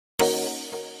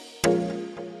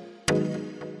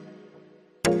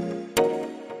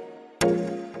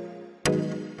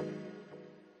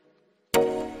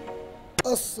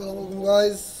अस्सलाम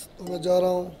गाइस, तो मैं जा रहा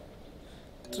हूँ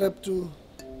ट्रिप टू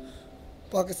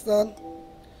पाकिस्तान।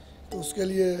 तो उसके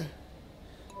लिए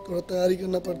थोड़ा तैयारी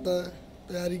करना पड़ता है।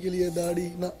 तैयारी के लिए दाढ़ी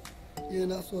ना, ये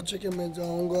ना सोचे कि मैं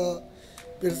जाऊँगा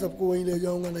फिर सबको वहीं ले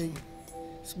जाऊँगा, नहीं।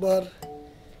 इस बार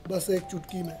बस एक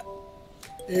चुटकी में,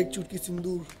 एक चुटकी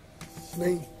सिंदूर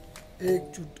नहीं,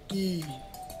 एक चुटकी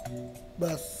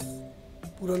बस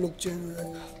पूरा लुक चेंज हो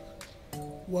जाएगा।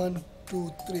 1 2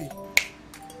 3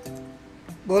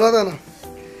 बोला था ना,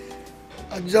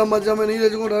 अज्जा मज्जा में नहीं ले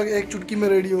जाऊँगा, एक चुटकी में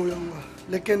रेडी हो जाऊँगा।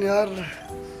 लेकिन यार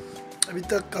अभी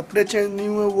तक कपड़े चेंज नहीं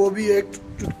हुए, वो भी एक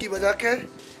चुटकी बजा के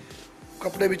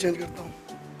कपड़े भी चेंज करता हूँ।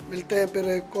 मिलते हैं फिर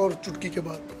एक और चुटकी के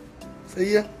बाद,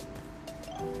 सही है।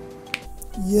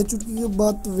 ये चुटकी के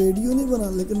बाद तो वीडियो नहीं बना,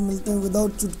 लेकिन मिलते हैं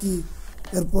विदाउट चुटकी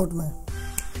एयरपोर्ट में।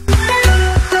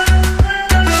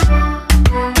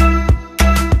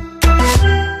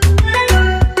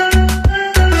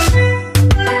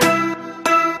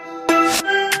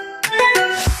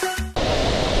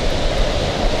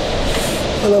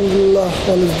 अल्हम्दुलिल्लाह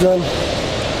वालिदान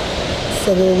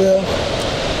सब हो गया।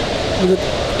 मुझे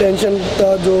टेंशन था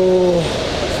जो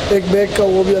एक बैग का,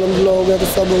 वो भी अल्हम्दुलिल्लाह हो गया, तो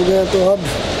सब हो गया। तो अब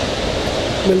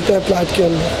मिलते हैं फ्लाइट के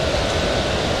अंदर,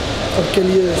 सबके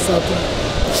लिए साथ में।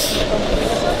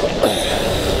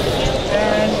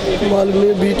 मालूम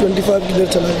नहीं B25 किधर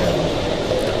चला गया,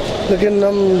 लेकिन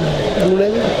हम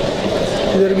ढूंढेंगे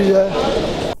इधर भी जाए।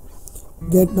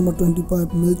 गेट नंबर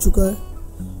 25 मिल चुका है,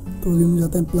 तो अभी हम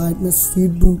जाते हैं फ्लाइट में,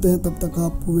 सीट ढूंढते हैं। तब तक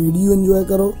आप वीडियो एंजॉय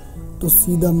करो, तो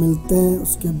सीधा मिलते हैं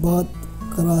उसके बाद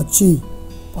कराची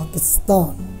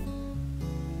पाकिस्तान।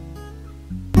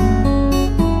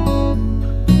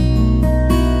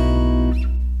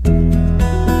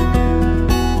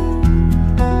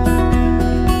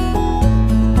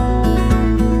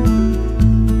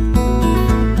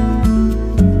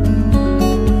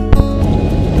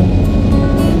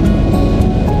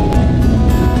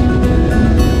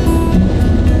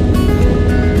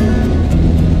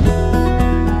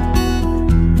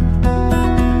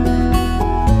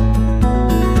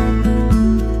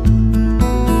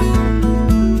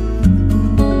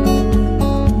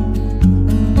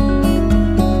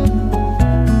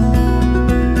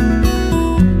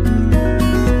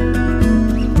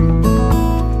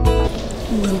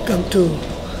 टू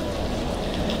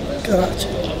कराची,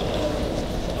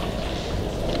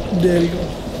 देर को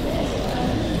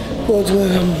पहुँच गए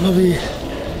हम अभी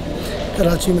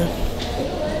कराची में।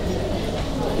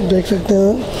 देख सकते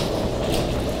हैं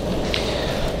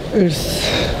इट्स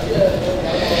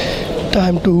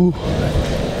टाइम टू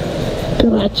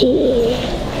कराची।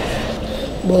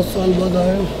 बहुत साल बाद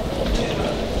आए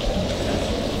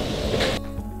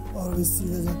और अभी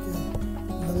सीधे जाके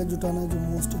लगेज जुटाना है, जो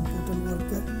मोस्ट इम्पोर्टेंट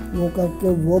वर्क है वो करके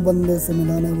वो बंदे से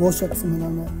मिलाना है, वो शख्स से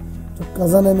मिलाना है जो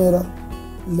कज़न है मेरा,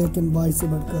 लेकिन भाई से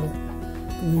बढ़कर है।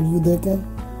 तो वीडियो देखें,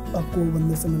 आपको वो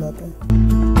बंदे से मिलाते हैं।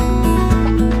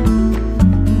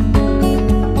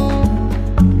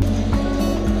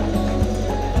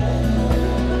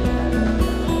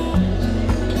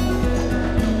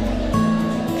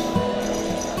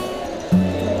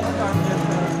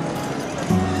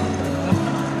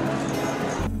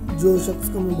 जो शख्स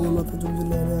को मैं बोला था जो मुझे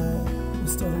लेने आया है,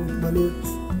 मिस्टर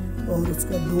बलूच और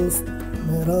उसका दोस्त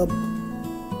मेहराब।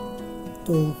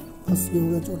 तो बस ये हो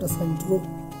गया छोटा सा इंट्रो,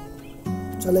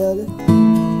 चले आगे।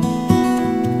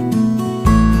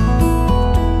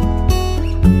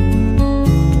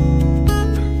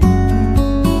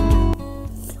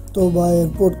 तो भाई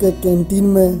एयरपोर्ट के कैंटीन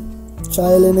में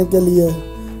चाय लेने के लिए,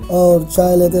 और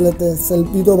चाय लेते लेते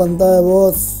सेल्फी तो बनता है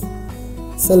बॉस।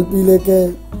 सेल्फी लेके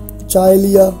चाय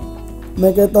लिया,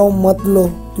 मैं कहता हूँ मत लो,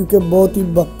 क्योंकि बहुत ही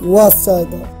बकवास चाय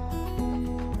था।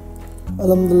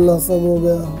 अल्हम्दुलिल्लाह सब हो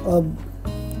गया। अब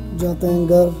जाते हैं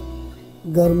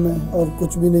घर में और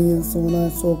कुछ भी नहीं है, सोना है,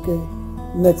 सो के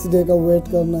नेक्स्ट डे का वेट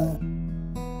करना है।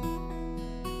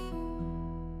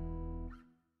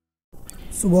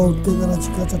 सुबह उठ के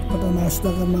कराची का चटपटा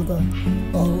नाश्ता करना था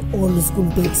और ओल्ड स्कूल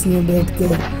टैक्सी में बैठ के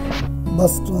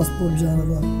बस ट्रांसपोर्ट जाना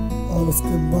था, और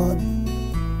उसके बाद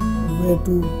way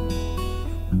to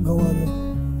Gwadar.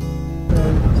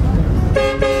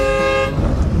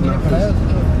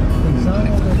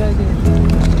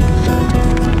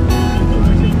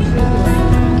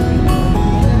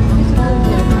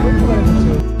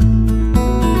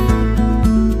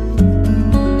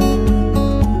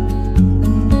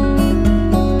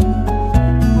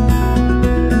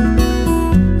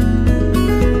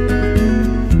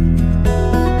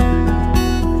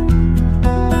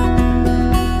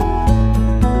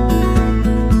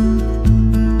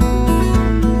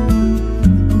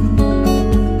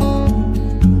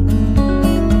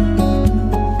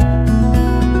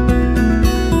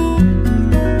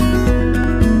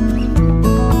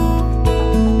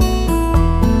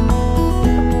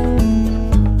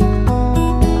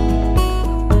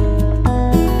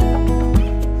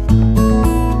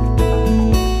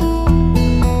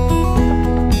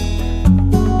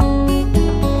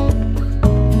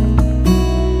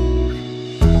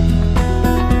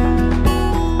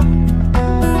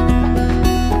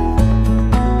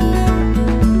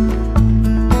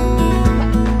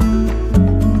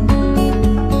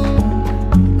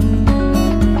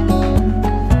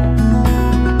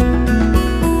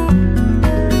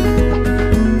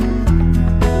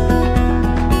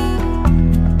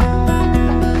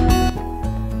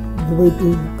 Dubai to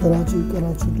Karachi,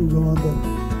 Karachi to Gwadar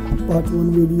part 1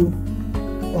 video.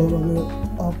 और अगर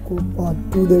आपको पार्ट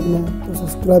 2 देखना है तो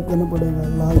सब्सक्राइब करना पड़ेगा,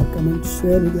 लाइक कमेंट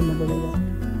शेयर भी करना पड़ेगा।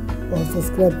 और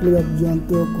सब्सक्राइब के लिए आप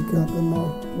जानते हो आपको क्या करना है,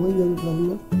 वही जरूर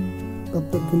करना। तब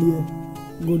तक के लिए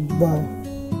गुड बाय।